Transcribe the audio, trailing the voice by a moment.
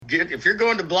if you're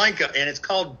going to Blanco, and it's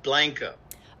called Blanco.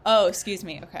 Oh, excuse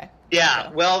me. Okay. Yeah,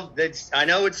 Blanco. well, I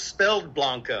know it's spelled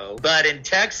Blanco, but in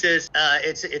Texas,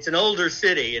 it's an older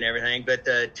city and everything, but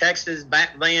the Texas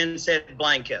van said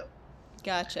Blanco.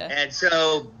 Gotcha. And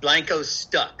so Blanco's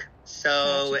stuck.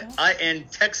 So Gotcha.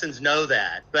 and Texans know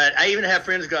that. But I even have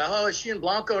friends go, "Oh, is she in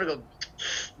Blanco?" And I go,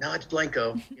 "No, it's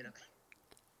Blanco." You know.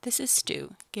 This is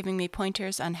Stu, giving me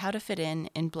pointers on how to fit in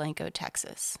Blanco,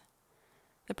 Texas.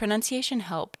 The pronunciation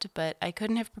helped, but I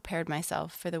couldn't have prepared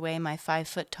myself for the way my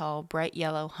 5-foot-tall, bright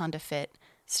yellow Honda Fit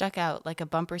stuck out like a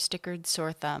bumper-stickered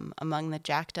sore thumb among the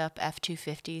jacked-up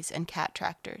F-250s and cat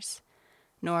tractors,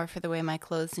 nor for the way my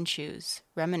clothes and shoes,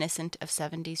 reminiscent of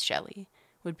 70s Shelley,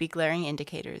 would be glaring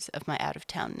indicators of my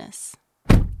out-of-townness.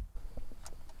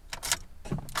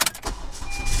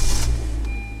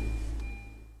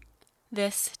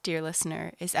 This, dear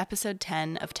listener, is episode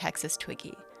 10 of Texas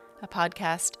Twiggy, a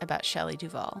podcast about Shelley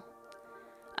Duvall.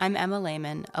 I'm Emma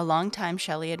Lehman, a longtime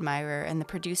Shelley admirer and the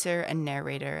producer and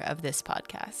narrator of this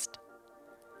podcast.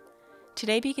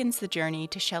 Today begins the journey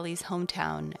to Shelley's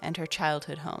hometown and her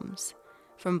childhood homes,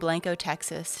 from Blanco,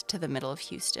 Texas to the middle of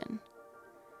Houston.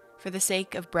 For the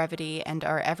sake of brevity and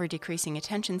our ever-decreasing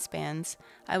attention spans,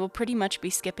 I will pretty much be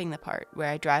skipping the part where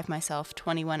I drive myself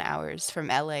 21 hours from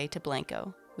LA to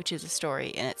Blanco, which is a story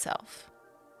in itself.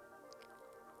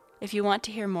 If you want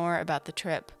to hear more about the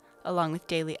trip, along with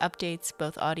daily updates,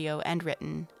 both audio and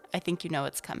written, I think you know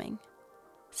it's coming.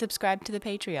 Subscribe to the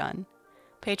Patreon,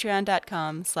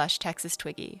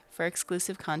 patreon.com/TexasTwiggy for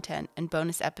exclusive content and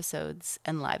bonus episodes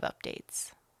and live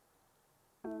updates.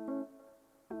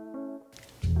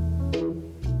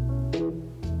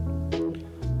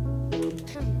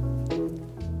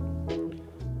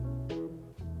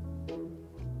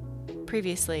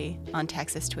 Previously on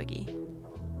Texas Twiggy.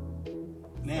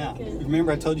 Now,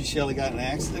 remember I told you Shelley got in an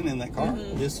accident in that car?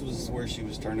 Mm-hmm. This was where she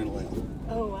was turning left.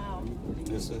 Oh, wow.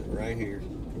 This is right here.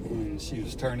 And she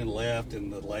was turning left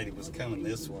and the lady was coming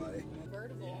this way.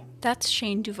 That's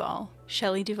Shane Duvall,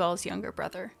 Shelley Duvall's younger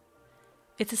brother.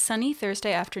 It's a sunny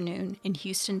Thursday afternoon in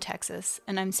Houston, Texas,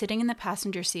 and I'm sitting in the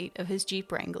passenger seat of his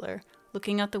Jeep Wrangler,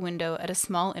 looking out the window at a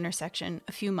small intersection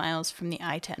a few miles from the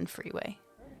I-10 freeway.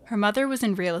 Her mother was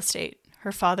in real estate,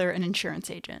 her father an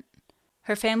insurance agent.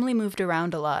 Her family moved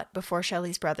around a lot before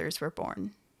Shelley's brothers were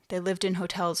born. They lived in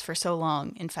hotels for so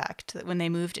long, in fact, that when they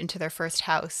moved into their first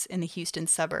house in the Houston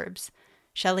suburbs,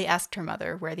 Shelley asked her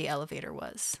mother where the elevator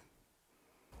was.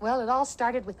 Well, it all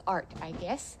started with art, I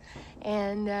guess.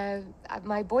 And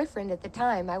my boyfriend at the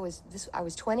time, I was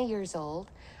 20 years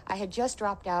old. I had just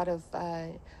dropped out of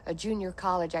a junior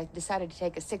college. I decided to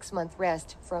take a 6-month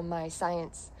rest from my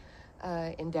science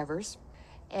endeavors.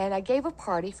 And I gave a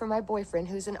party for my boyfriend,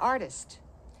 who's an artist.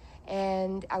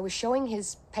 And I was showing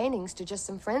his paintings to just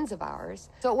some friends of ours.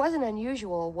 So it wasn't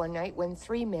unusual one night when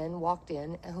 3 men walked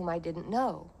in whom I didn't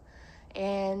know.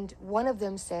 And one of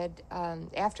them said,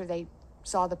 after they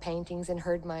saw the paintings and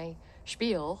heard my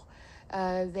spiel,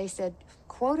 they said,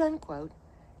 quote unquote,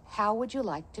 "How would you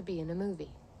like to be in a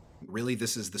movie?" Really,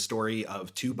 this is the story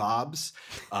of 2 Bobs,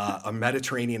 a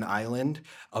Mediterranean island,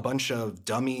 a bunch of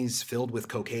dummies filled with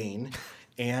cocaine,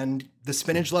 and the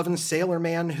spinach-loving sailor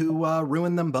man who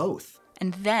ruined them both.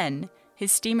 And then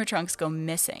his steamer trunks go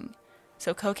missing,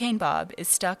 so Cocaine Bob is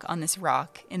stuck on this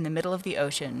rock in the middle of the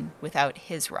ocean without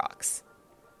his rocks.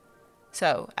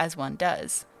 So, as one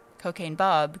does, Cocaine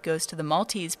Bob goes to the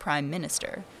Maltese Prime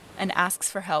Minister and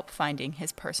asks for help finding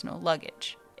his personal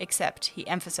luggage, except he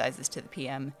emphasizes to the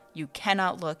PM, you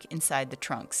cannot look inside the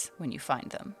trunks when you find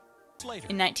them.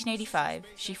 In 1985,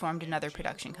 she formed another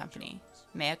production company,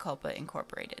 Mea Culpa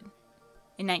Incorporated.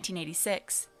 In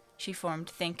 1986, she formed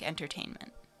Think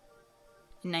Entertainment.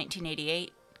 In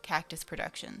 1988, Cactus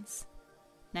Productions.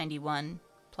 91,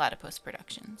 Platypus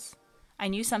Productions. I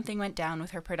knew something went down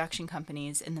with her production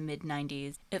companies in the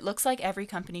mid-90s. It looks like every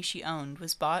company she owned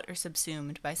was bought or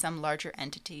subsumed by some larger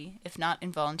entity, if not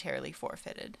involuntarily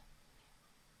forfeited.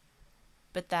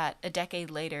 But that, a decade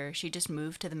later, she just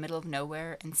moved to the middle of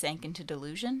nowhere and sank into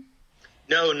delusion?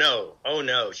 No. Oh,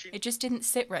 no. It just didn't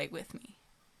sit right with me.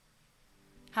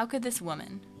 How could this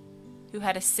woman, who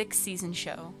had a 6-season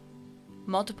show,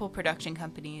 multiple production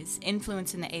companies,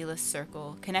 influence in the A-list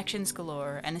circle, connections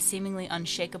galore, and a seemingly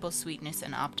unshakable sweetness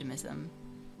and optimism,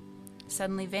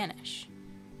 suddenly vanish?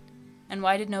 And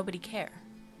why did nobody care?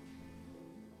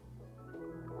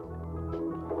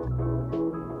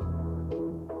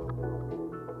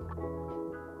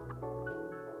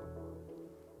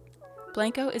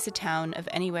 Blanco is a town of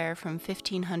anywhere from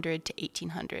 1,500 to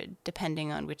 1,800, depending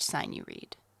on which sign you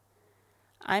read.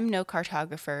 I'm no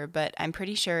cartographer, but I'm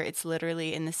pretty sure it's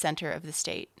literally in the center of the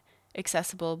state,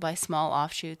 accessible by small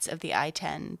offshoots of the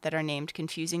I-10 that are named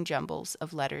confusing jumbles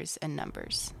of letters and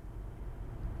numbers.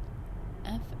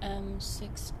 FM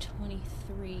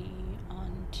 623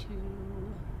 on to...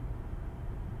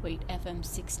 Wait, FM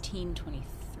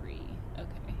 1623.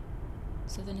 Okay.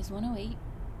 So then is 108...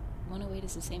 108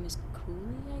 is the same as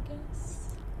Cooley, I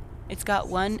guess? It's got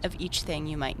one of each thing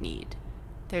you might need.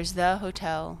 There's the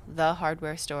hotel, the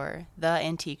hardware store, the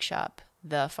antique shop,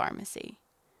 the pharmacy.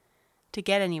 To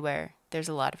get anywhere, there's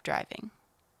a lot of driving.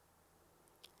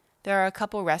 There are a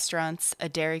couple restaurants, a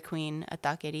Dairy Queen, a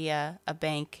taqueria, a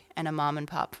bank, and a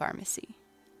mom-and-pop pharmacy.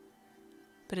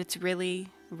 But it's really,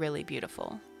 really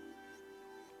beautiful.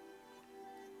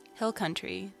 Hill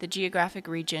Country, the geographic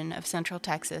region of central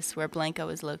Texas where Blanco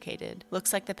is located,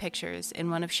 looks like the pictures in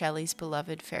one of Shelley's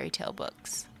beloved fairy tale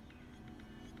books.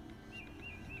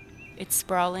 It's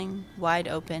sprawling, wide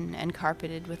open, and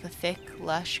carpeted with a thick,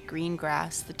 lush green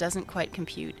grass that doesn't quite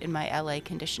compute in my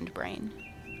LA-conditioned brain.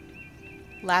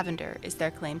 Lavender is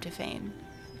their claim to fame.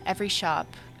 Every shop,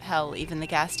 hell, even the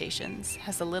gas stations,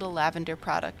 has a little lavender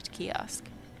product kiosk.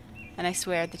 And I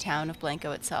swear the town of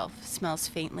Blanco itself smells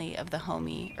faintly of the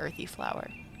homey, earthy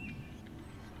flower.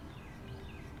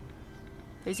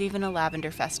 There's even a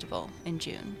lavender festival in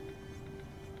June.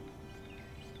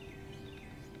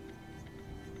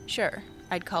 Sure,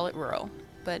 I'd call it rural,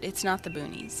 but it's not the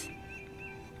boonies.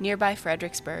 Nearby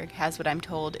Fredericksburg has what I'm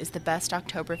told is the best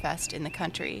Oktoberfest in the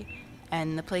country,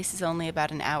 and the place is only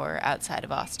about an hour outside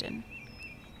of Austin.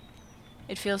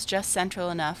 It feels just central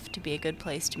enough to be a good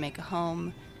place to make a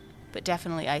home, but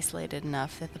definitely isolated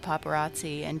enough that the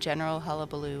paparazzi and general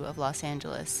hullabaloo of Los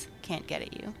Angeles can't get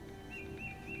at you.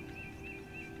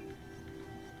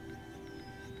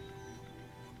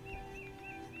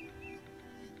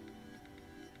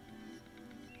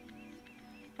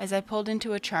 As I pulled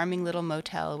into a charming little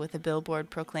motel with a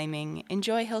billboard proclaiming,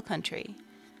 "Enjoy Hill Country,"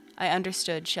 I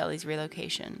understood Shelley's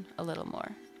relocation a little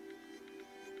more.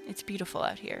 It's beautiful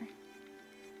out here.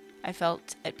 I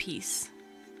felt at peace,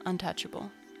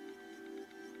 untouchable.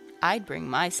 I'd bring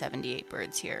my 78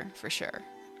 birds here, for sure.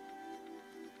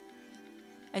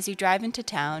 As you drive into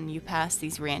town, you pass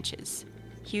these ranches,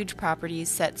 huge properties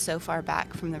set so far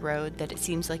back from the road that it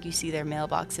seems like you see their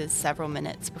mailboxes several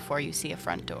minutes before you see a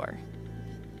front door.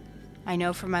 I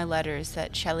know from my letters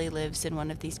that Shelley lives in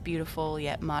one of these beautiful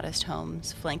yet modest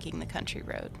homes flanking the country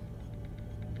road.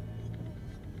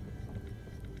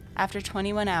 After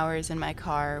 21 hours in my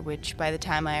car, which by the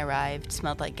time I arrived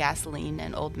smelled like gasoline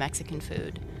and old Mexican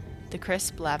food, the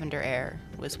crisp lavender air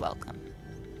was welcome.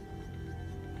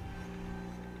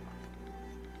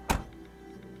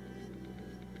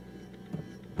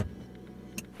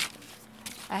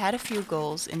 I had a few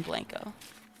goals in Blanco.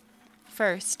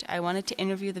 First, I wanted to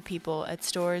interview the people at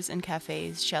stores and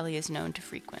cafes Shelley is known to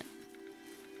frequent.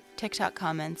 TikTok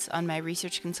comments on my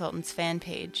research consultant's fan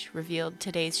page revealed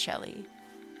today's Shelley,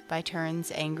 by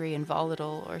turns angry and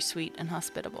volatile or sweet and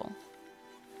hospitable.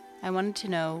 I wanted to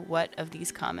know what of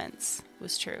these comments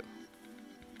was true.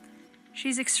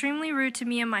 She's extremely rude to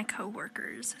me and my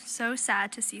coworkers. So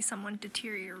sad to see someone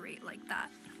deteriorate like that.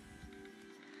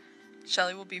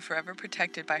 Shelley will be forever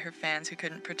protected by her fans who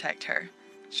couldn't protect her.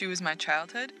 She was my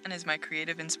childhood and is my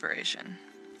creative inspiration.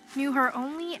 Knew her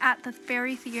only at the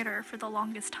Ferry Theater for the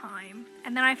longest time,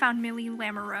 and then I found Millie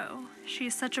Lamoureux. She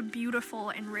is such a beautiful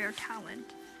and rare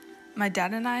talent. My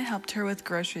dad and I helped her with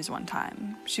groceries one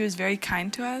time. She was very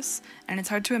kind to us, and it's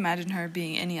hard to imagine her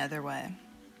being any other way.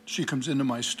 She comes into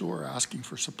my store asking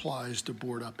for supplies to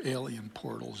board up alien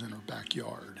portals in her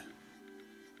backyard.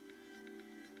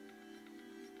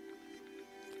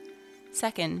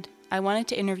 Second, I wanted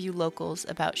to interview locals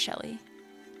about Shelley.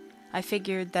 I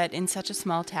figured that in such a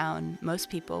small town, most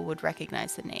people would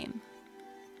recognize the name.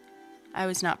 I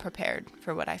was not prepared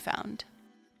for what I found.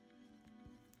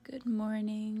 Good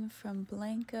morning from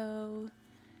Blanco.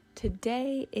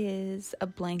 Today is a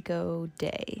Blanco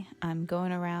day. I'm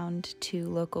going around to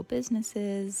local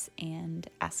businesses and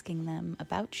asking them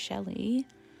about Shelley.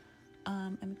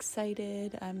 I'm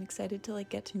excited. I'm excited to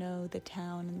get to know the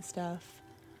town and stuff.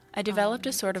 I developed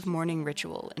a sort of morning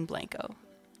ritual in Blanco.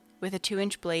 With a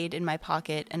 2-inch blade in my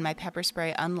pocket and my pepper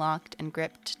spray unlocked and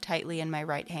gripped tightly in my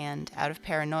right hand, out of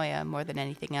paranoia more than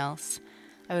anything else,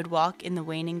 I would walk in the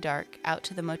waning dark out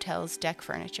to the motel's deck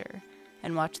furniture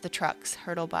and watch the trucks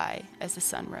hurtle by as the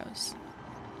sun rose.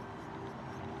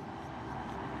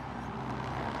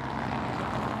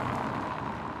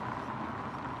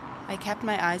 I kept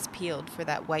my eyes peeled for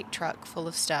that white truck full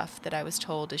of stuff that I was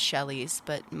told is Shelley's,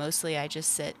 but mostly I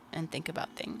just sit and think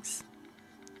about things.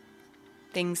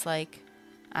 Things like,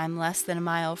 I'm less than a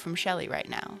mile from Shelley right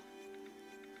now.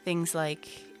 Things like,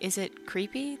 Is it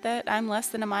creepy that I'm less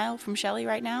than a mile from Shelley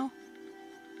right now?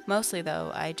 Mostly,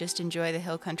 though, I just enjoy the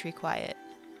hill country quiet,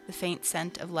 the faint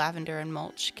scent of lavender and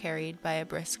mulch carried by a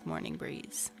brisk morning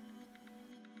breeze.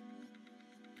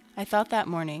 I thought that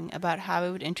morning about how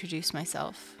I would introduce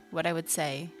myself, what I would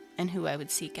say, and who I would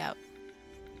seek out.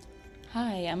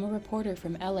 Hi, I'm a reporter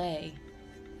from LA.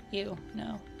 You,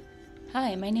 no.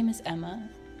 Hi, my name is Emma.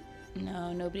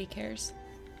 No, nobody cares.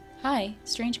 Hi,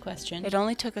 strange question. It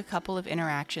only took a couple of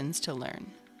interactions to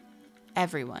learn.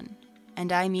 Everyone,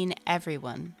 and I mean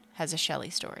everyone, has a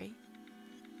Shelley story.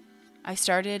 I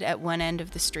started at one end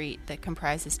of the street that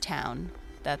comprises town.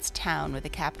 That's town with a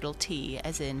capital T,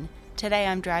 as in, today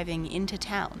I'm driving into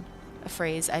town, a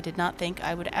phrase I did not think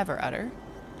I would ever utter,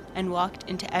 and walked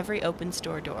into every open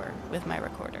store door with my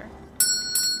recorder.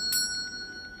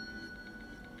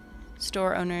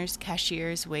 Store owners,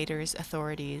 cashiers, waiters,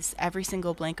 authorities, every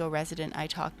single Blanco resident I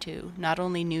talked to not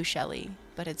only knew Shelley,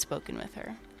 but had spoken with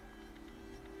her.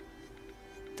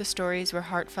 The stories were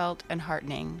heartfelt and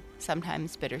heartening,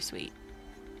 sometimes bittersweet,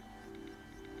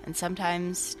 and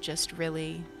sometimes just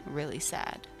really, really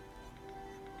sad.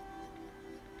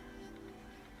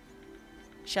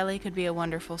 Shelley could be a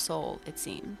wonderful soul, it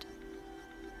seemed.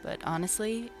 But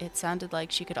honestly, it sounded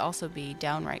like she could also be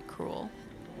downright cruel.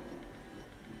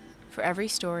 For every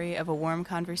story of a warm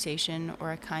conversation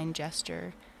or a kind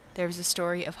gesture, there was a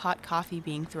story of hot coffee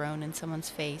being thrown in someone's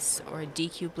face or a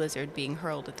DQ blizzard being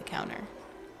hurled at the counter.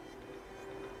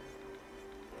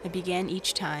 I began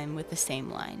each time with the same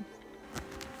line.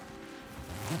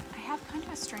 I have kind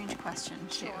of a strange question,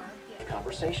 too.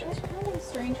 Conversations? I have a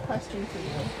strange question for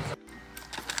you.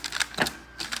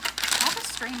 I have a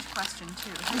strange question,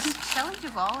 too. Has Shelley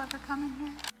Duvall ever come in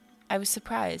here? I was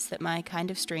surprised that my kind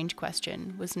of strange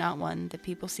question was not one that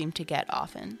people seem to get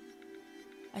often.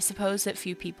 I suppose that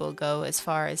few people go as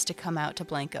far as to come out to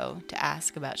Blanco to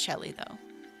ask about Shelley, though.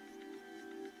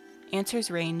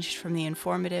 Answers ranged from the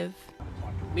informative,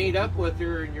 Meet up with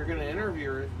her and you're going to interview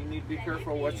her. You need to be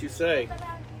careful what you say.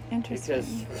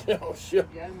 Interesting. Because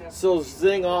she'll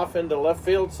zing off into left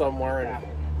field somewhere. And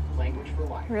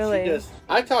Really?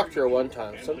 I talked to her one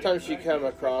time. Sometimes you come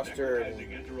across her,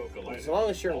 and as long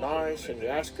as you're nice and you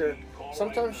ask her,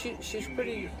 sometimes she's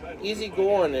pretty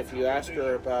easygoing if you ask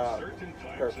her about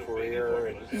her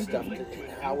career and stuff.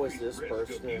 How was this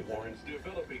person and that.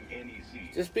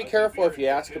 Just be careful if you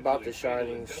ask about The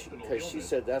Shining, because she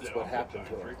said that's what happened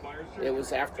to her. It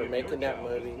was after making that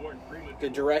movie. The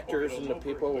directors and the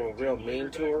people were real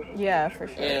mean to her. Yeah, for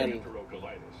sure.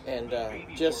 And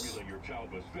just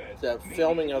the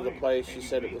filming of the place, she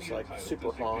said it was like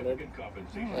super haunted,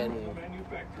 and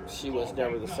she was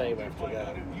never the same after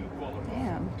that.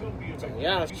 Damn. So,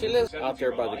 yeah, she lives out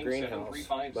there by the greenhouse,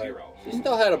 but she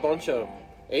still had a bunch of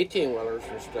 18-wheelers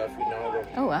and stuff, you know.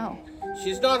 Oh, wow.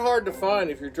 She's not hard to find.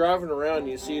 If you're driving around and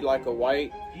you see like a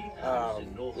white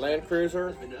Land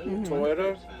Cruiser,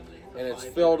 Toyota, and it's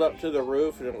filled up to the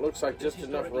roof and it looks like just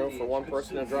enough room for one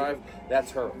person to drive,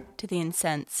 that's her. to the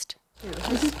incensed,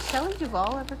 Has Shelley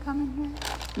Duvall ever come in here?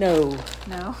 No.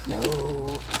 No?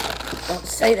 No. Don't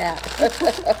say that.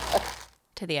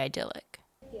 to the idyllic.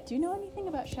 Do you know anything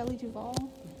about Shelley Duvall?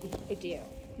 I do.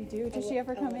 You do? Does she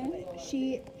ever come in?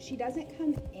 She doesn't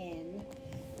come in,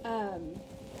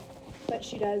 but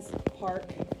she does park,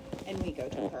 and we go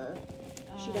to her.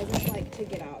 She doesn't like to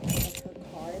get out of her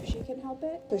car if she can help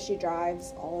it. So she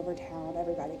drives all over town.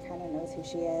 Everybody kind of knows who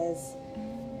she is,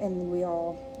 and we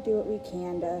all do what we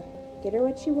can to get her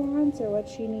what she wants or what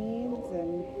she needs,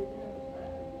 and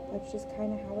that's just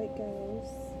kind of how it goes.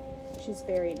 She's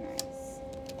very nice.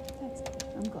 That's good.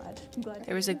 I'm glad.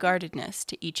 There was a guardedness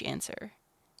to each answer,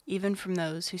 even from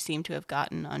those who seemed to have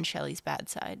gotten on Shelley's bad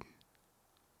side.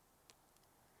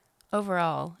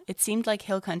 Overall, it seemed like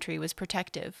Hill Country was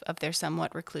protective of their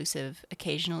somewhat reclusive,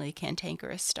 occasionally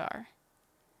cantankerous star.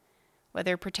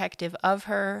 Whether protective of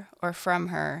her or from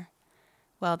her,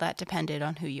 well, that depended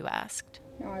on who you asked.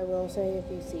 Now, I will say, if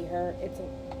you see her,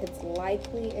 it's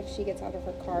likely if she gets out of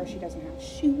her car, she doesn't have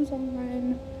shoes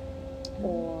on,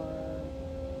 or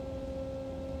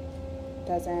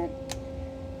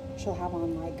she'll have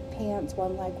on like pants,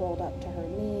 one leg rolled up to her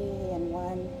knee, and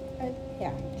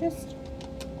just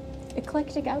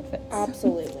eclectic outfits.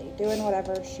 Absolutely. Doing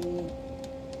whatever she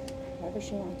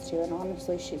wants to, and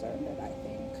honestly, she's earned it, I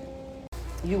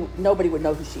think. Nobody would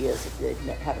know who she is if they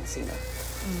haven't seen her,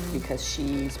 because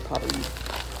she's probably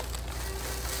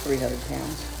 300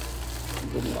 pounds.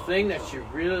 The thing that she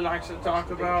really likes to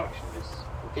talk about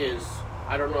is,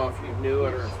 I don't know if you knew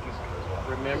it or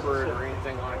remember it or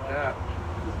anything like that,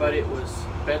 but it was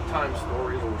bedtime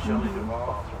stories with Shelley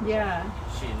Duvall. Yeah.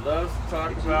 She loves to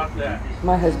talk about that.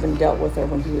 My husband dealt with her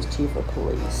when he was chief of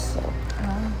police, so.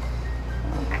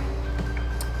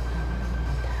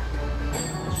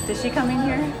 Does she come in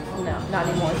here? No, not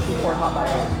anymore. She poured hot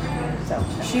butter. So.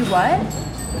 No. She what?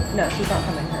 No, she's not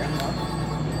coming here anymore.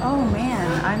 Oh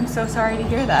man, I'm so sorry to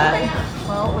hear that.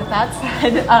 Well, with that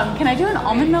said, can I do an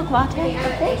almond milk latte?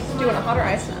 Of course. Do you want a hot or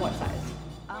iced and what size?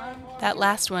 That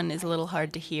last one is a little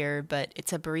hard to hear, but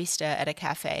it's a barista at a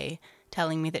cafe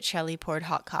telling me that Shelley poured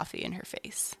hot coffee in her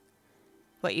face.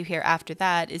 What you hear after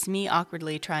that is me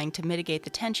awkwardly trying to mitigate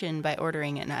the tension by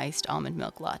ordering an iced almond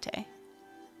milk latte.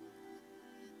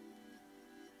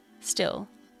 Still,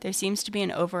 there seems to be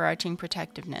an overarching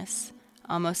protectiveness,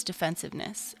 almost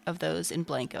defensiveness, of those in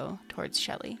Blanco towards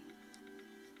Shelley.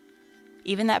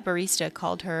 Even that barista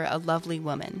called her a lovely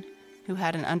woman who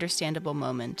had an understandable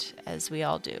moment, as we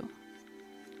all do.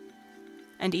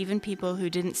 And even people who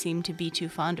didn't seem to be too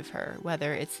fond of her,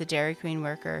 whether it's the Dairy Queen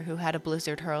worker who had a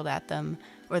blizzard hurled at them,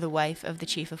 or the wife of the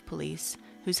chief of police,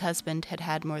 whose husband had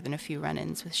had more than a few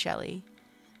run-ins with Shelley,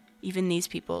 even these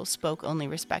people spoke only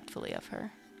respectfully of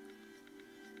her.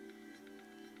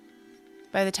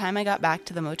 By the time I got back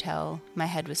to the motel, my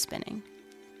head was spinning.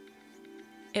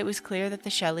 It was clear that the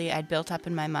Shelley I'd built up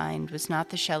in my mind was not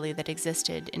the Shelley that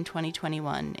existed in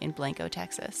 2021 in Blanco,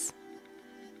 Texas.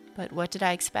 But what did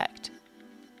I expect?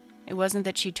 It wasn't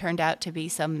that she turned out to be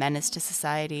some menace to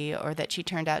society, or that she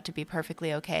turned out to be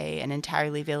perfectly okay and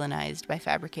entirely villainized by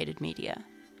fabricated media.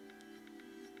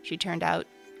 She turned out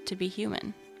to be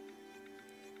human.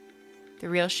 The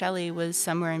real Shelley was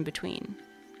somewhere in between.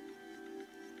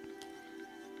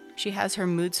 She has her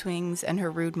mood swings and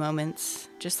her rude moments,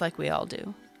 just like we all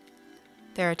do.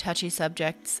 There are touchy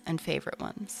subjects and favorite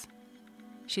ones.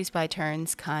 She's by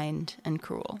turns kind and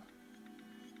cruel.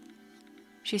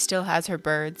 She still has her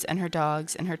birds and her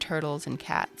dogs and her turtles and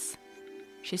cats.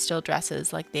 She still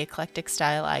dresses like the eclectic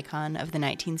style icon of the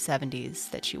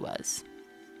 1970s that she was.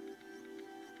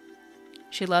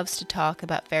 She loves to talk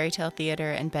about fairy tale theater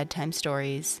and bedtime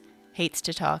stories, hates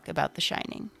to talk about The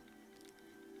Shining.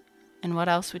 And what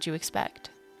else would you expect?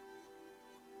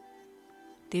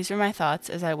 These were my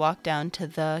thoughts as I walked down to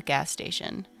the gas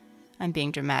station. I'm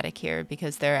being dramatic here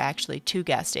because there are actually 2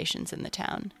 gas stations in the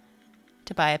town,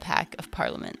 to buy a pack of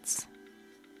Parliaments.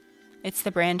 It's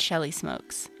the brand Shelley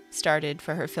smokes, started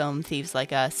for her film Thieves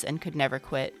Like Us and could never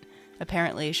quit.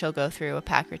 Apparently she'll go through a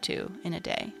pack or 2 in a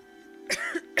day.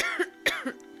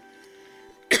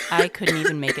 I couldn't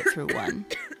even make it through one.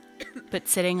 But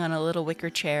sitting on a little wicker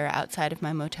chair outside of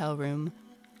my motel room,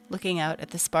 looking out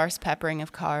at the sparse peppering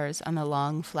of cars on the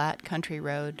long, flat country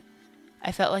road,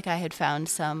 I felt like I had found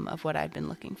some of what I'd been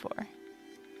looking for.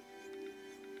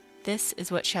 This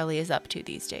is what Shelley is up to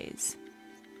these days.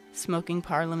 Smoking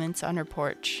Parliaments on her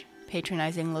porch,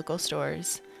 patronizing local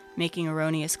stores, making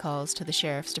erroneous calls to the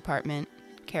sheriff's department,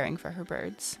 caring for her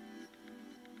birds.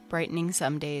 Brightening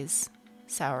some days,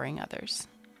 souring others.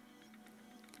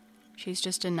 She's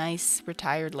just a nice,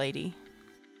 retired lady.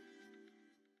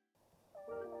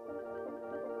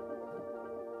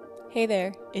 Hey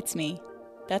there, it's me.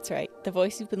 That's right, the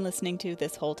voice you've been listening to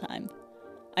this whole time.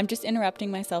 I'm just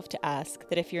interrupting myself to ask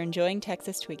that if you're enjoying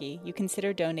Texas Twiggy, you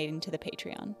consider donating to the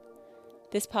Patreon.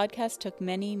 This podcast took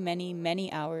many, many,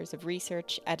 many hours of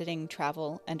research, editing,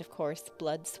 travel, and of course,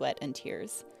 blood, sweat, and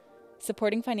tears.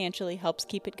 Supporting financially helps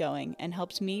keep it going and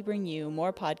helps me bring you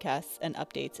more podcasts and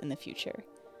updates in the future.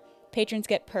 Patrons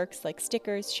get perks like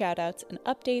stickers, shoutouts, and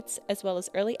updates, as well as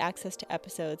early access to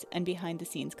episodes and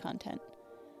behind-the-scenes content.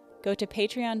 Go to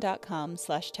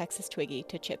patreon.com/Texas Twiggy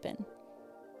to chip in.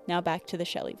 Now back to the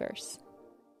Shelleyverse.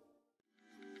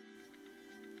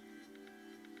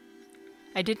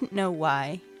 I didn't know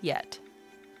why, yet.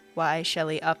 Why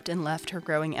Shelley upped and left her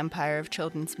growing empire of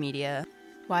children's media.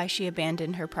 Why she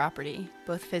abandoned her property,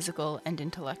 both physical and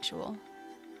intellectual.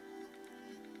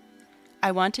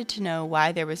 I wanted to know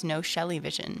why there was no Shelley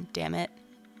vision, damn it.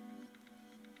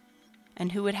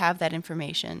 And who would have that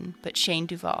information but Shane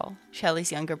Duvall,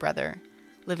 Shelley's younger brother,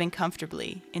 living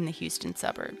comfortably in the Houston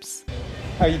suburbs.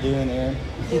 How you doing, Aaron?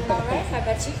 Doing all right. How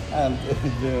about you? I'm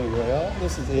doing well.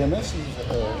 This is Emma.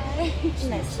 She's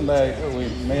Nice somebody we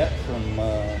met from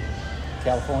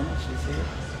California. She's here.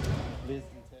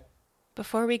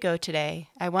 Before we go today,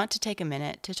 I want to take a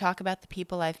minute to talk about the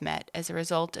people I've met as a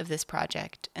result of this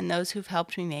project and those who've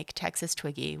helped me make Texas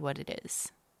Twiggy what it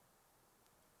is.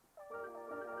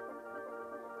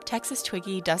 Texas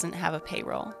Twiggy doesn't have a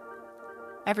payroll.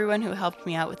 Everyone who helped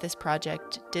me out with this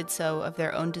project did so of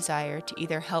their own desire to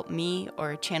either help me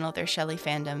or channel their Shelley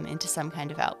fandom into some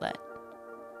kind of outlet.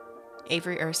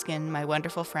 Avery Erskine, my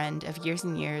wonderful friend of years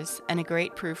and years, and a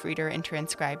great proofreader and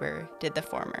transcriber, did the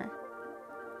former.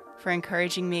 For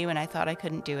encouraging me when I thought I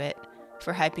couldn't do it,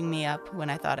 for hyping me up when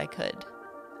I thought I could.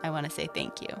 I want to say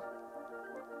thank you.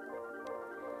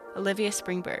 Olivia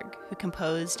Springberg, who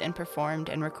composed and performed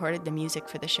and recorded the music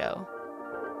for the show.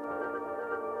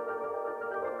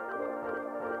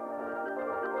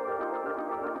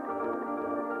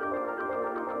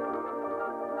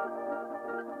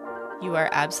 You are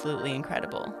absolutely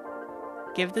incredible.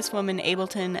 Give this woman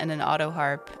Ableton and an auto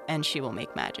harp, and she will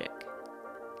make magic.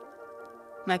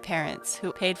 My parents,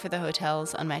 who paid for the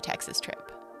hotels on my Texas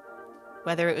trip.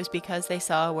 Whether it was because they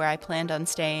saw where I planned on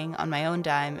staying on my own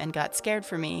dime and got scared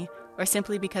for me, or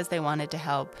simply because they wanted to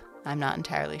help, I'm not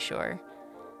entirely sure.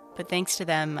 But thanks to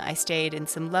them, I stayed in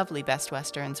some lovely Best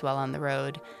Westerns while on the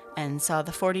road, and saw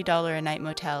the $40 a night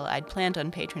motel I'd planned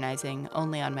on patronizing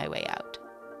only on my way out.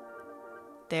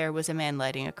 There was a man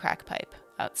lighting a crack pipe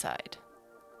outside.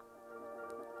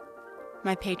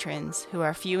 My patrons, who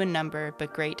are few in number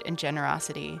but great in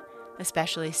generosity,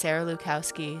 especially Sarah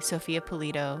Lukowski, Sophia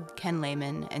Polito, Ken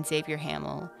Lehman, and Xavier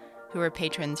Hamill, who were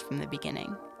patrons from the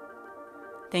beginning.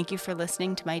 Thank you for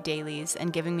listening to my dailies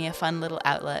and giving me a fun little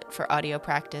outlet for audio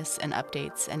practice and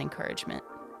updates and encouragement.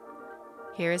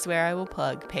 Here is where I will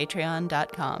plug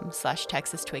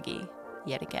patreon.com/TexasTwiggy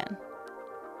yet again.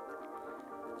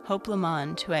 Hope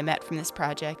Lamond, who I met from this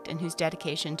project and whose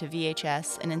dedication to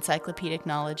VHS and encyclopedic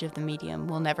knowledge of the medium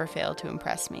will never fail to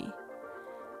impress me.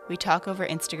 We talk over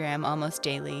Instagram almost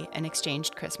daily and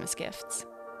exchanged Christmas gifts.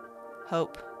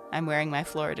 Hope, I'm wearing my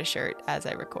Florida shirt as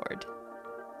I record.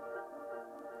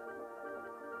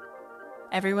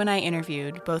 Everyone I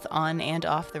interviewed, both on and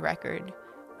off the record,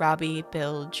 Robbie,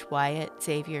 Bilge, Wyatt,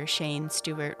 Xavier, Shane,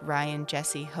 Stewart, Ryan,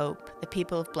 Jesse, Hope, the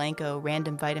people of Blanco,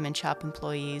 random vitamin shop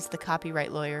employees, the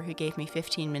copyright lawyer who gave me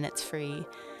 15 minutes free,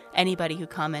 anybody who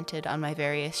commented on my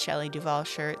various Shelley Duvall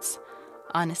shirts.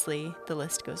 Honestly, the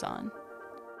list goes on.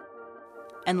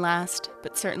 And last,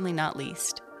 but certainly not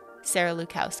least, Sarah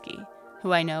Lukowski,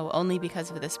 who I know only because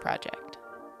of this project.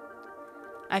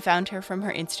 I found her from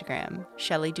her Instagram,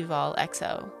 Shelley Duvall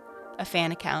XO, a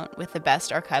fan account with the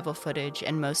best archival footage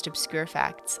and most obscure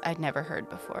facts I'd never heard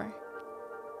before.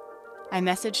 I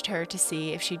messaged her to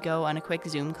see if she'd go on a quick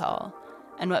Zoom call,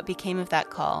 and what became of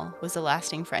that call was a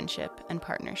lasting friendship and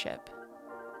partnership.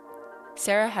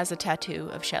 Sarah has a tattoo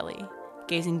of Shelley,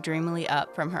 gazing dreamily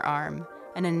up from her arm,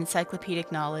 and an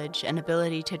encyclopedic knowledge and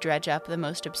ability to dredge up the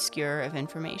most obscure of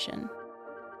information.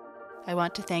 I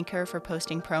want to thank her for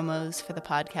posting promos for the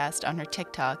podcast on her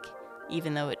TikTok,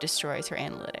 even though it destroys her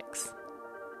analytics.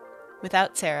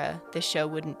 Without Sarah, this show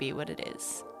wouldn't be what it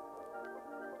is.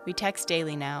 We text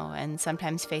daily now, and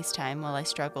sometimes FaceTime while I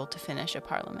struggle to finish a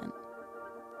Parliament.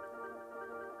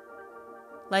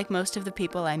 Like most of the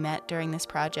people I met during this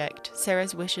project,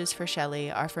 Sarah's wishes for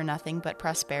Shelley are for nothing but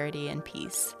prosperity and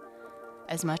peace.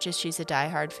 As much as she's a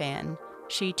diehard fan,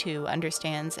 she too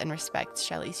understands and respects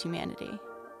Shelley's humanity.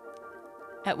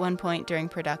 At one point during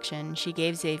production, she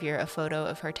gave Xavier a photo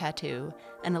of her tattoo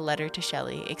and a letter to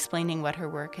Shelley explaining what her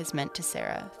work has meant to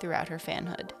Sarah throughout her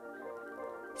fanhood.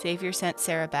 Xavier sent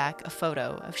Sarah back a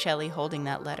photo of Shelley holding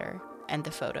that letter and the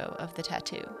photo of the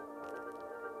tattoo.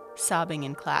 Sobbing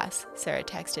in class, Sarah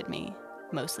texted me,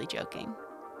 mostly joking.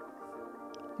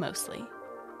 Mostly.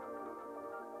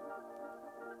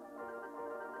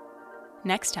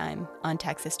 Next time on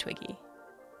Texas Twiggy.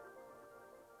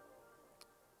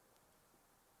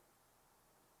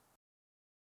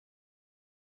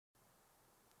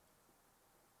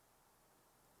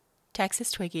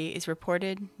 Texas Twiggy is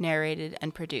reported, narrated,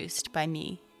 and produced by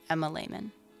me, Emma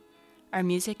Lehman. Our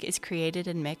music is created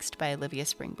and mixed by Olivia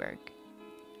Springberg.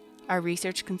 Our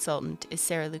research consultant is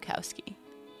Sarah Lukowski.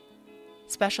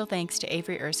 Special thanks to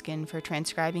Avery Erskine for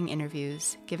transcribing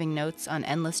interviews, giving notes on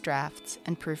endless drafts,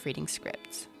 and proofreading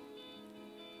scripts.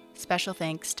 Special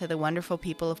thanks to the wonderful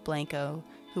people of Blanco,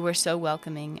 who were so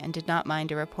welcoming and did not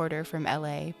mind a reporter from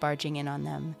LA barging in on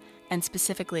them, and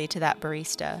specifically to that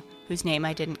barista, whose name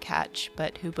I didn't catch,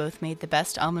 but who both made the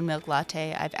best almond milk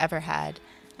latte I've ever had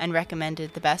and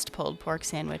recommended the best pulled pork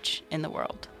sandwich in the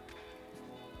world.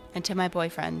 And to my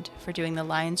boyfriend for doing the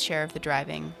lion's share of the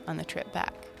driving on the trip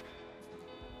back.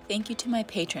 Thank you to my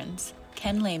patrons,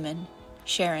 Ken Lehman,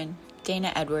 Sharon,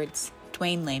 Dana Edwards,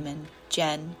 Dwayne Lehman,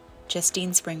 Jen,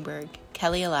 Justine Springberg,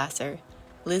 Kelly Alasser,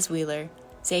 Liz Wheeler,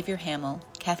 Xavier Hamill,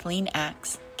 Kathleen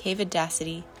Axe, Kavid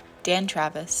Dassity, Dan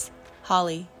Travis,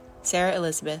 Holly, Sarah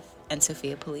Elizabeth, and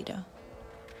Sophia Polito.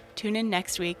 Tune in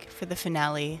next week for the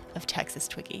finale of Texas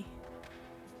Twiggy.